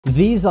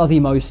These are the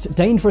most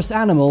dangerous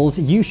animals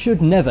you should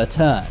never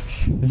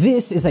touch.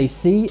 This is a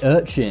sea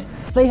urchin.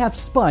 They have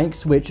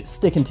spikes which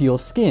stick into your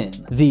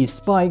skin. These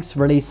spikes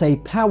release a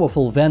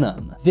powerful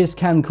venom. This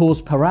can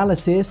cause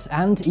paralysis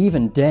and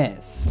even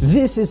death.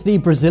 This is the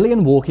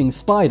Brazilian walking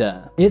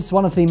spider. It's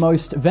one of the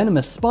most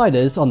venomous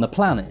spiders on the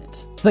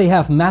planet. They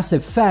have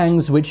massive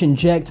fangs which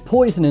inject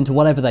poison into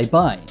whatever they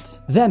bite.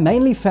 They're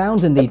mainly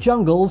found in the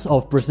jungles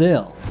of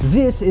Brazil.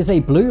 This is a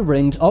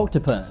blue-ringed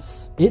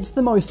octopus. It's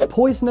the most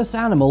poisonous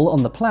animal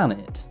on the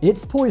planet.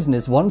 Its poison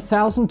is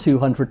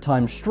 1,200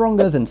 times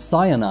stronger than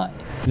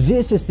cyanide.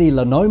 This is the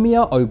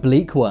Lonomia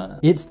obliqua.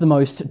 It's the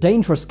most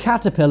dangerous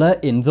caterpillar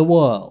in the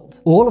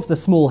world. All of the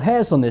small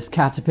hairs on this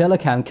caterpillar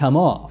can come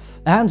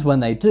off, and when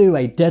they do,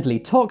 a deadly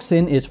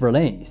toxin is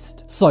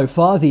released. So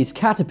far, these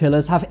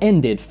caterpillars have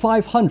ended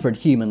 500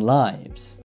 human lives.